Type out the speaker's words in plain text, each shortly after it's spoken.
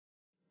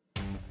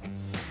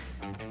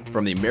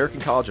From the American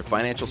College of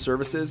Financial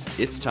Services,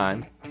 it's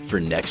time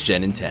for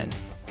NextGen in 10.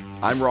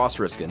 I'm Ross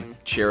Riskin,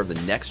 chair of the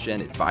NextGen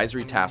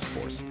Advisory Task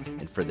Force,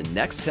 and for the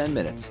next 10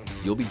 minutes,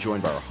 you'll be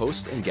joined by our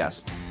hosts and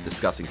guests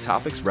discussing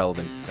topics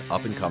relevant to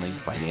up-and-coming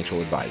financial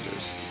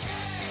advisors.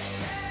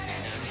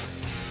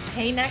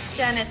 Hey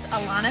NextGen, it's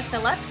Alanah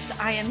Phillips.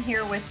 I am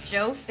here with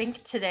Joe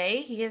Fink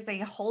today. He is a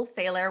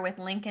wholesaler with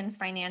Lincoln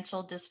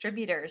Financial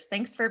Distributors.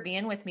 Thanks for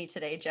being with me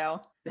today, Joe.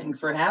 Thanks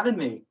for having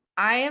me.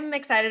 I am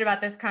excited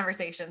about this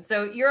conversation.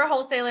 So you're a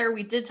wholesaler.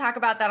 We did talk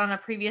about that on a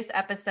previous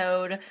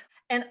episode.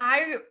 And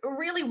I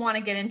really want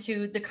to get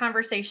into the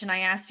conversation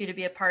I asked you to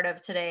be a part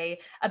of today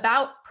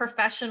about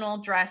professional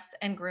dress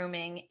and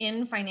grooming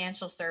in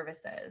financial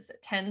services.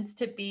 It tends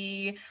to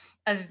be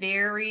a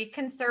very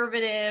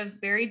conservative,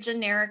 very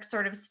generic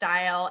sort of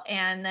style.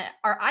 And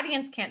our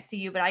audience can't see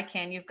you, but I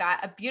can. You've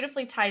got a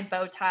beautifully tied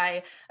bow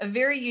tie, a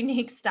very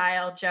unique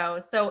style, Joe.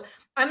 So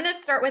I'm going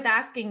to start with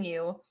asking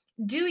you,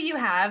 do you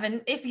have,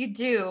 and if you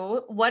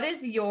do, what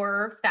is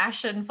your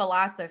fashion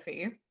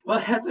philosophy?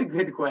 Well, that's a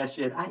good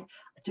question.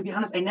 To be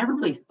honest, I never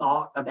really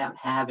thought about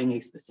having a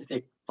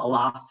specific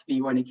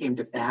philosophy when it came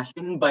to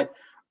fashion, but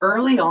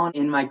early on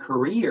in my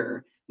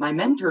career, my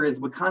mentors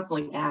would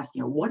constantly ask,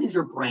 what is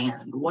your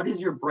brand? What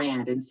is your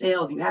brand? In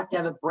sales, you have to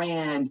have a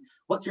brand.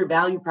 What's your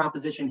value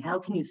proposition? How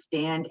can you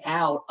stand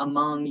out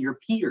among your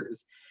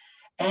peers?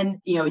 And,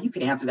 you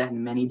could answer that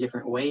in many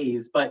different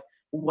ways, but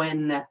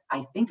when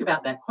I think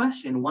about that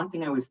question, one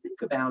thing I always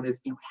think about is,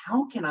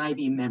 how can I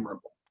be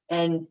memorable?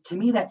 And to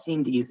me, that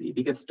seemed easy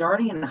because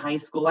starting in high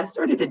school, I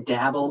started to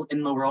dabble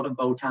in the world of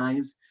bow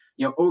ties.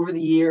 Over the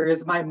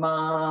years, my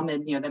mom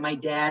and, then my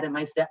dad and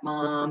my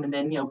stepmom, and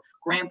then,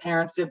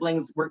 grandparents,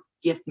 siblings were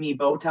gift me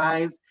bow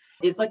ties.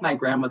 It's like my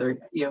grandmother,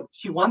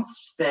 she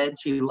once said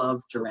she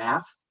loves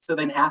giraffes. So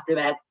then after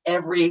that,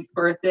 every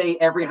birthday,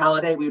 every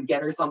holiday, we would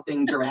get her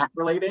something giraffe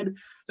related.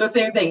 So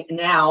same thing.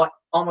 Now,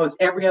 almost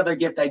every other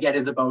gift I get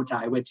is a bow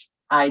tie, which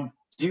I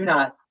do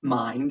not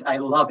mind. I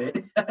love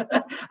it.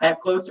 I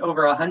have close to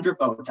over 100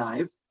 bow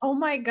ties. Oh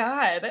my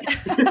God.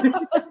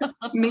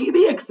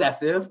 Maybe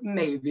excessive,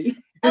 maybe.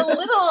 A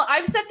little.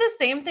 I've said the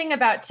same thing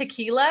about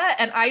tequila,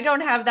 and I don't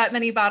have that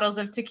many bottles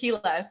of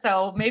tequila.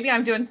 So maybe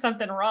I'm doing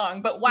something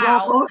wrong, but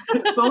wow. Well,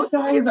 bow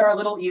ties are a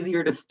little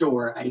easier to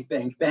store, I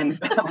think, than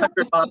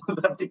 100 bottles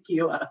of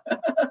tequila.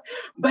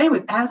 But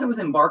anyways, as I was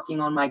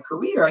embarking on my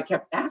career, I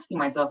kept asking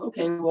myself,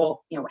 okay,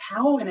 well,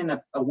 how and in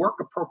a work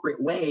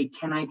appropriate way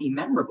can I be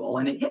memorable?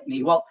 And it hit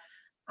me, well,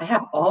 I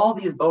have all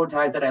these bow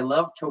ties that I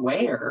love to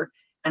wear.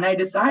 And I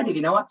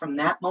decided, from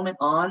that moment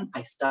on,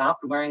 I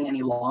stopped wearing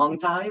any long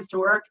ties to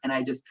work and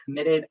I just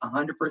committed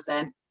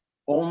 100%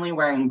 only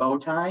wearing bow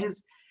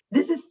ties.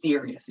 This is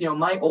serious.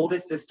 My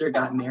oldest sister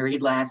got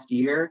married last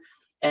year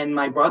and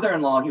my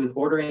brother-in-law, he was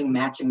ordering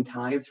matching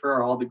ties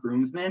for all the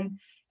groomsmen.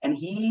 And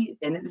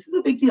this is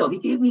a big deal, he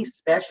gave me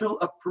special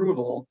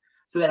approval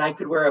so that I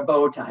could wear a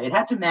bow tie. It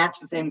had to match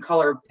the same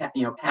color,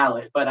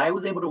 palette, but I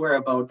was able to wear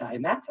a bow tie.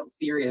 And that's how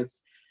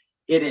serious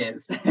it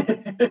is.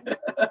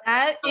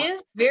 That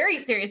is very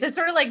serious. It's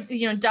sort of like,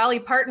 Dolly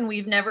Parton.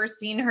 We've never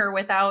seen her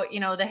without,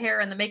 the hair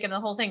and the makeup and the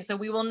whole thing. So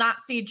we will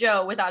not see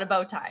Joe without a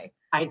bow tie.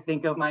 I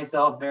think of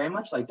myself very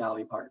much like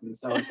Dolly Parton.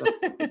 So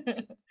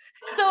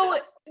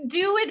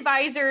do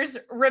advisors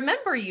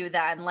remember you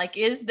then? Like,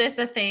 is this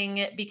a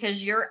thing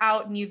because you're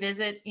out and you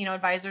visit,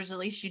 advisors, at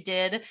least you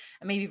did,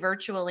 maybe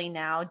virtually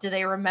now. Do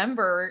they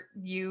remember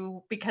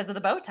you because of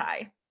the bow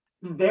tie?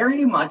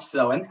 Very much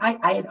so. And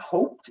I had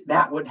hoped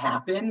that would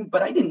happen,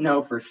 but I didn't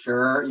know for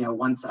sure,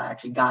 once I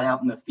actually got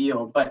out in the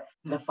field. But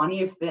the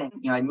funniest thing,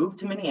 I moved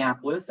to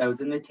Minneapolis. I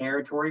was in the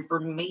territory for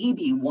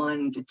maybe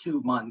 1 to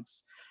 2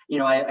 months.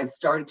 I've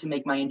started to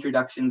make my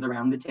introductions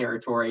around the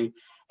territory.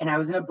 And I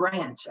was in a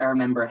branch. I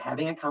remember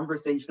having a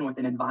conversation with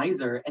an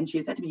advisor, and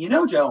she said to me,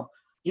 Joe,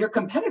 your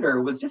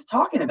competitor was just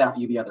talking about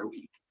you the other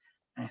week.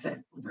 And I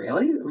said,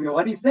 really?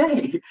 What did he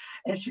say?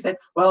 And she said,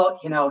 well,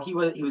 he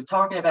was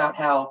talking about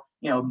how,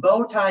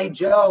 bow tie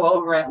Joe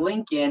over at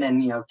Lincoln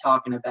and,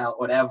 talking about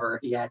whatever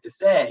he had to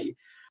say.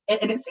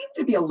 And it seemed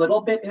to be a little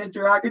bit in a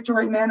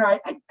derogatory manner.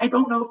 I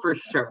don't know for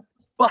sure,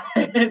 but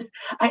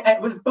I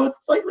was both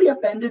slightly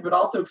offended, but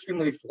also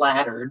extremely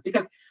flattered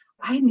because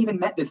I hadn't even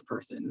met this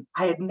person.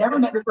 I had never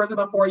met this person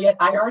before, yet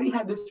I already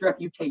had this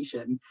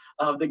reputation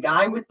of the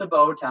guy with the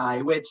bow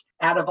tie, which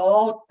out of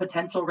all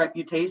potential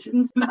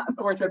reputations, not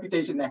the worst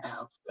reputation to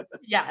have.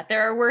 Yeah,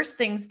 there are worse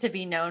things to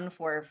be known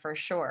for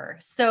sure.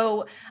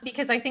 So,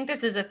 because I think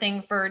this is a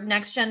thing for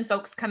NextGen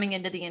folks coming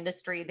into the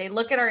industry, they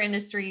look at our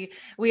industry,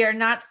 we are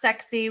not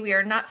sexy, we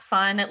are not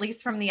fun, at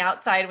least from the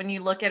outside when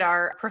you look at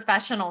our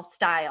professional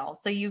style.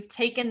 So you've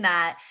taken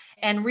that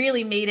and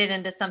really made it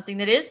into something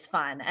that is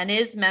fun and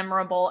is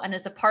memorable and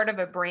is a part of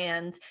a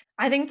brand.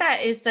 I think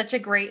that is such a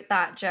great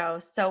thought, Joe.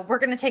 So we're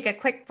going to take a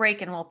quick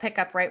break and we'll pick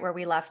up right where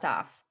we left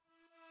off.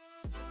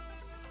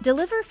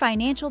 Deliver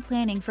financial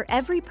planning for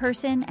every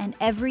person and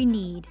every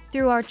need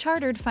through our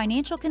chartered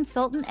financial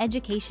consultant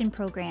education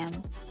program.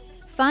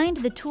 Find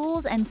the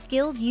tools and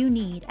skills you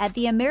need at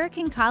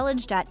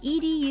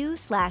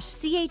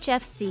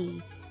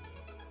theamericancollege.edu/CHFC.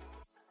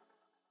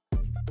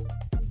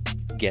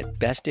 Get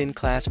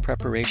best-in-class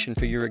preparation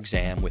for your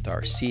exam with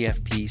our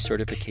CFP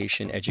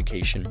Certification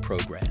Education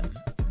Program.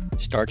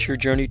 Start your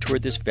journey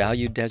toward this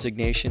valued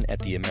designation at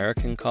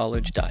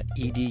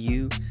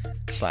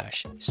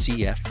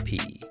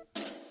theamericancollege.edu/CFP.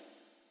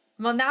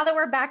 Well, now that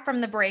we're back from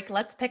the break,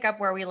 let's pick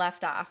up where we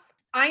left off.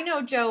 I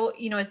know, Joe,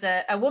 as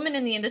a woman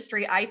in the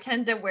industry, I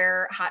tend to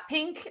wear hot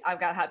pink. I've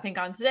got hot pink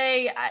on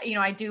today.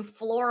 I do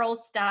floral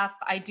stuff.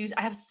 I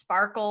have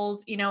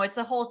sparkles, it's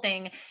a whole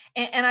thing.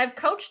 And I've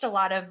coached a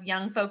lot of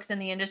young folks in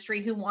the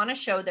industry who want to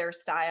show their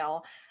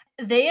style.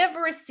 They have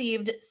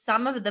received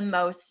some of the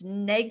most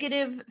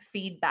negative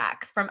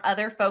feedback from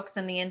other folks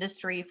in the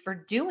industry for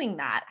doing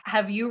that.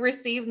 Have you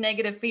received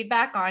negative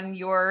feedback on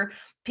your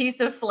piece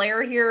of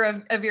flair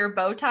here of your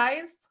bow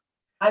ties?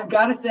 I've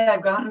got to say,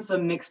 I've gotten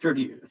some mixed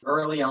reviews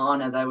early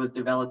on as I was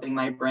developing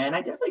my brand.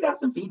 I definitely got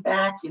some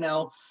feedback, kind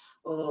of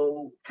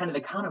the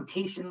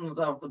connotations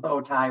of the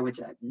bow tie, which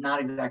I'm not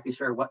exactly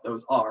sure what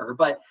those are.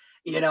 But,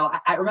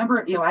 I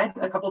remember, I had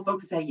a couple of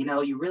folks say,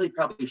 you really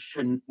probably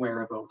shouldn't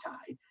wear a bow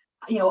tie.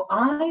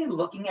 I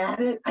looking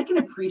at it, I can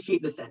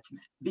appreciate the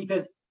sentiment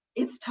because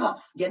it's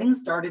tough getting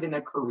started in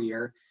a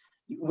career,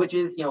 which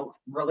is,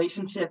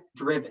 relationship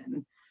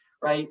driven,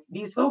 right?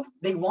 These folks,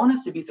 they want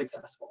us to be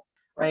successful.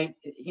 Right.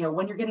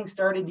 When you're getting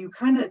started,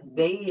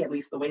 at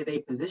least the way they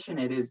position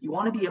it is you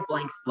want to be a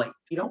blank slate.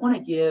 You don't want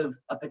to give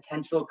a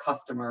potential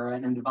customer,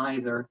 an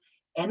advisor,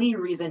 any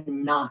reason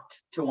not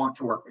to want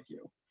to work with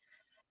you.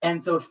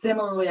 And so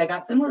similarly, I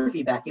got similar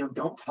feedback,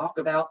 don't talk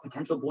about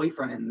potential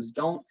boyfriends.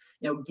 Don't,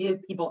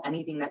 give people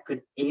anything that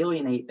could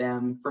alienate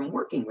them from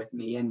working with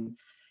me. And,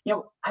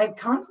 I've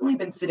constantly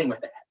been sitting with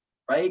that,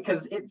 right?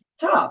 Because it's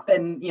tough.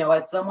 And,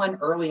 as someone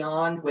early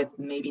on with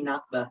maybe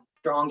not the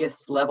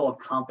strongest level of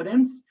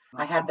confidence,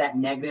 I had that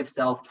negative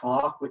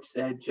self-talk, which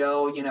said,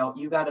 Joe,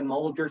 you got to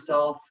mold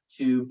yourself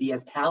to be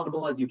as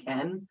palatable as you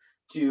can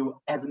to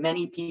as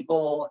many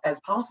people as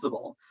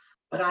possible.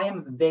 But I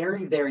am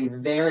very, very,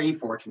 very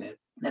fortunate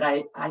that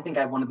I think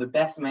I have one of the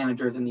best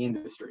managers in the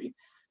industry.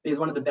 It is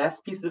one of the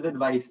best pieces of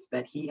advice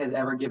that he has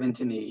ever given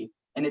to me.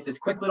 And it's this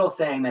quick little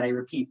saying that I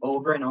repeat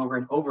over and over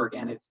and over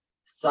again. It's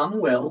some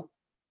will,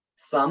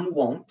 some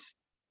won't.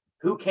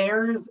 Who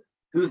cares?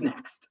 Who's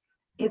next?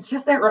 It's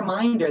just that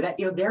reminder that,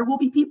 there will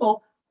be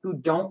people who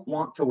don't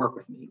want to work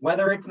with me,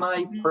 whether it's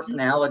my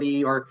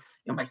personality or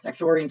my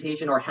sexual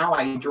orientation or how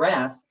I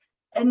dress.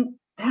 And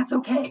that's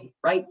okay,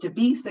 right? To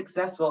be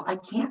successful, I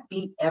can't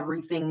be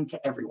everything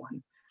to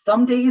everyone.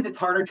 Some days it's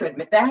harder to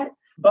admit that,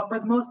 but for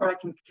the most part, I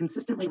can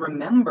consistently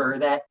remember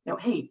that,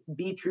 hey,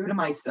 be true to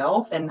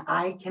myself and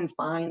I can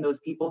find those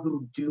people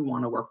who do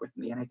want to work with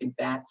me. And I think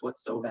that's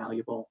what's so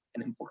valuable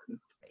and important.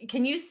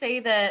 Can you say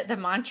the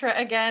mantra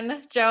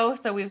again, Joe?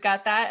 So we've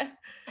got that.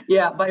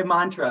 Yeah, my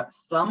mantra,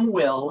 some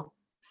will,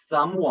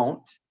 some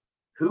won't.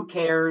 Who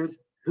cares?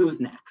 Who's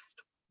next?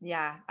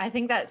 Yeah, I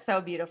think that's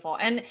so beautiful.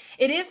 And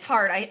it is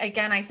hard.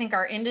 I think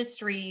our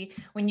industry,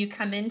 when you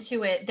come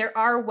into it, there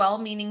are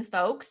well-meaning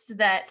folks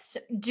that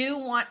do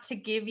want to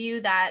give you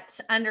that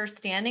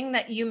understanding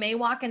that you may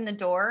walk in the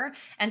door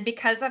and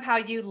because of how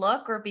you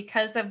look or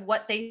because of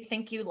what they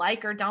think you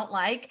like or don't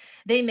like,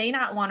 they may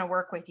not want to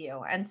work with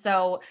you. And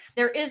so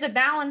there is a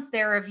balance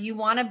there of you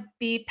want to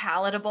be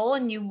palatable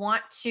and you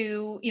want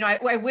to,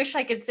 I wish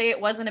I could say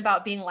it wasn't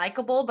about being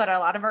likable, but a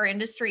lot of our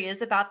industry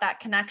is about that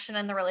connection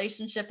and the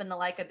relationship and the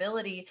likability,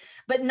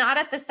 but not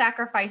at the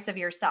sacrifice of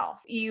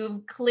yourself.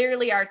 You've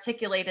clearly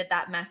articulated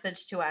that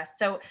message to us.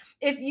 So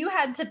if you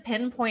had to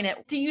pinpoint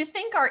it, do you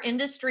think our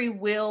industry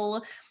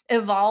will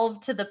evolve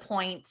to the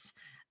point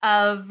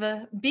of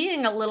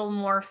being a little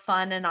more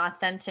fun and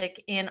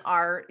authentic in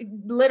our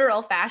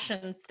literal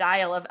fashion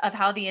style of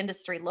how the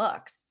industry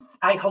looks?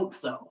 I hope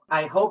so.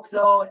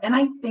 And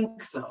I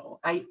think so.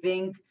 I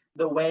think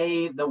the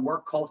way the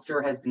work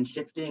culture has been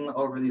shifting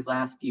over these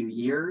last few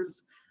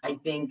years, I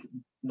think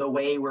the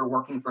way we're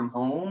working from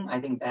home, I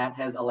think that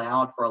has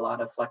allowed for a lot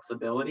of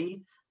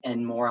flexibility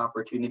and more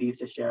opportunities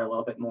to share a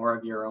little bit more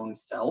of your own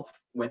self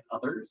with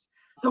others.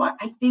 So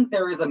I think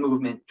there is a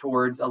movement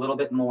towards a little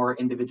bit more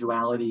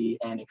individuality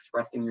and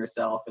expressing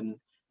yourself in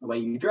the way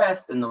you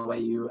dress and the way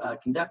you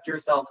conduct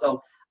yourself.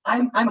 So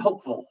I'm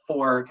hopeful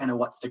for kind of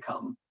what's to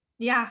come.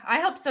 Yeah, I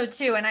hope so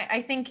too. And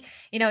I think,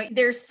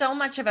 there's so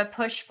much of a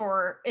push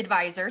for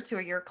advisors who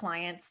are your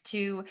clients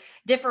to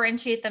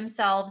differentiate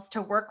themselves,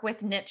 to work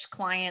with niche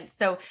clients.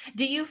 So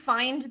do you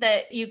find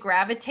that you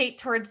gravitate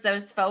towards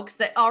those folks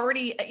that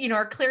already,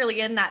 are clearly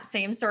in that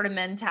same sort of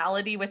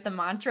mentality with the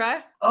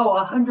mantra?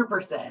 Oh,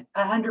 100%.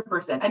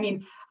 I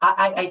mean,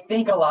 I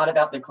think a lot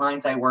about the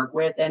clients I work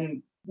with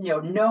and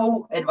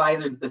no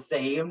advisor's the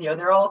same.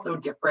 They're all so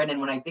different.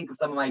 And when I think of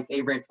some of my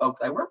favorite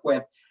folks I work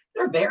with,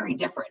 they're very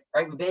different,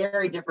 right?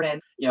 Very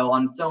different,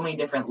 on so many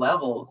different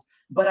levels.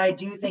 But I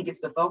do think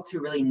it's the folks who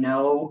really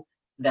know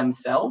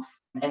themselves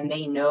and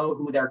they know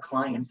who their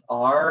clients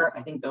are.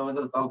 I think those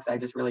are the folks I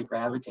just really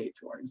gravitate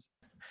towards.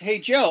 Hey,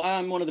 Joe,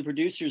 I'm one of the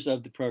producers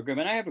of the program,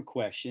 and I have a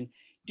question.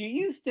 Do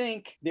you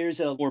think there's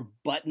a more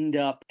buttoned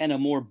up and a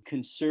more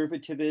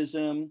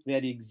conservatism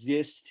that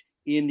exists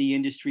in the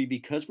industry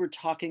because we're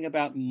talking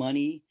about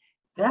money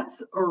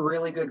That's a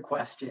really good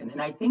question.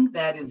 And I think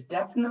that is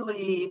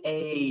definitely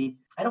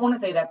I don't want to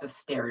say that's a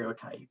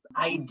stereotype.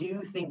 I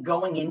do think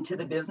going into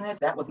the business,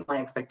 that was my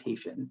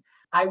expectation.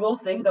 I will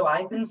say, though,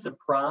 I've been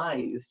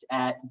surprised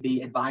at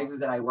the advisors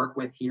that I work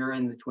with here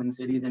in the Twin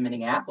Cities and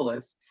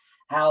Minneapolis,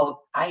 how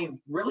I've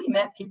really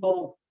met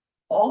people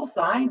all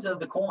sides of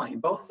the coin,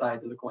 both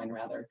sides of the coin,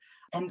 rather.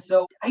 And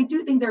so I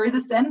do think there is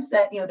a sense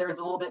that, there's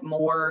a little bit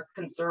more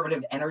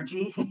conservative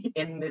energy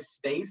in this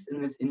space,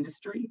 in this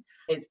industry.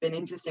 It's been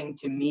interesting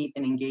to meet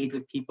and engage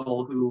with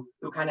people who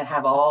kind of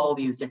have all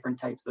these different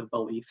types of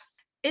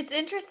beliefs. It's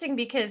interesting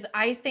because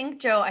I think,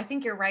 Joe, I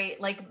think you're right.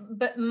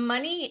 But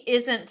money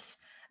isn't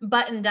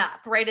buttoned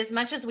up, right? As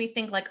much as we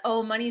think like,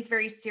 oh, money's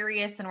very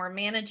serious and we're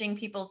managing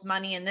people's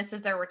money and this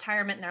is their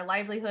retirement and their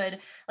livelihood.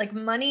 Like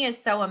money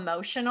is so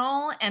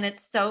emotional and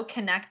it's so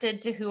connected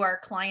to who our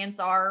clients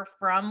are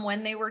from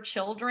when they were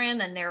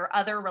children and their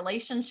other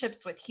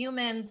relationships with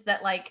humans,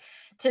 that like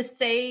to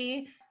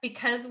say,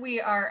 because we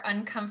are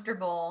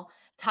uncomfortable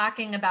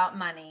talking about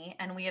money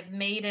and we have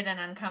made it an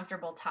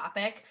uncomfortable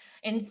topic,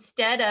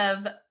 instead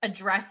of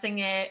addressing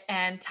it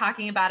and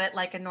talking about it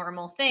like a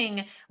normal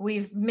thing,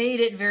 we've made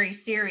it very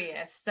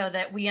serious so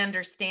that we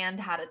understand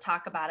how to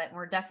talk about it. And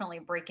we're definitely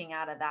breaking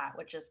out of that,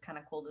 which is kind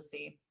of cool to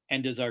see.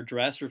 And does our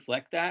dress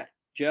reflect that,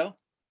 Joe?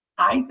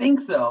 I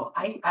think so.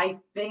 I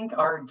think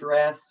our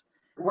dress,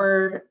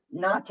 we're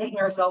not taking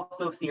ourselves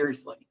so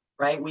seriously,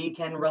 right? We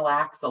can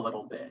relax a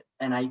little bit.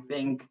 And I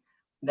think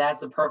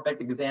that's a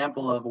perfect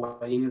example of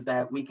ways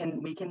that we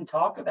can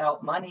talk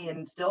about money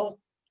and still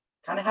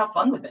kind of have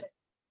fun with it.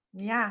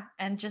 Yeah.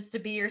 And just to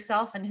be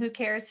yourself, and who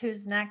cares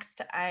who's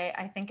next.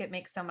 I think it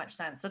makes so much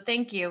sense. So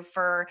thank you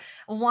for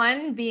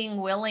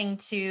being willing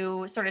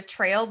to sort of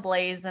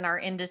trailblaze in our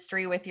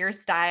industry with your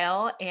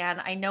style.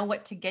 And I know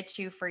what to get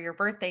you for your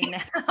birthday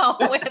now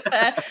with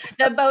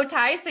the bow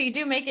tie. So you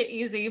do make it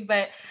easy,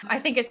 but I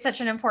think it's such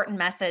an important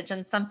message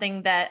and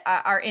something that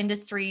our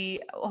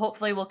industry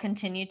hopefully will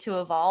continue to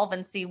evolve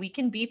and see we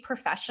can be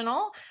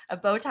professional. A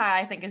bow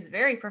tie, I think, is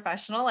very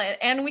professional,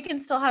 and we can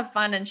still have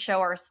fun and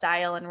show our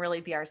style and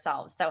really be ourselves.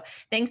 So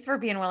thanks for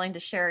being willing to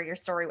share your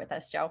story with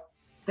us, Joe.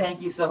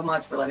 Thank you so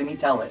much for letting me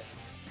tell it.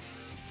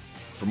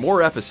 For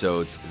more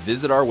episodes,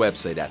 visit our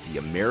website at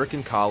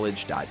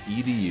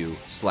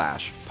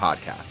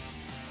theamericancollege.edu/podcasts.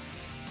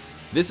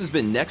 This has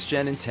been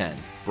NextGen in 10,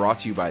 brought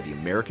to you by the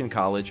American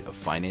College of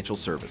Financial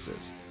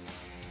Services.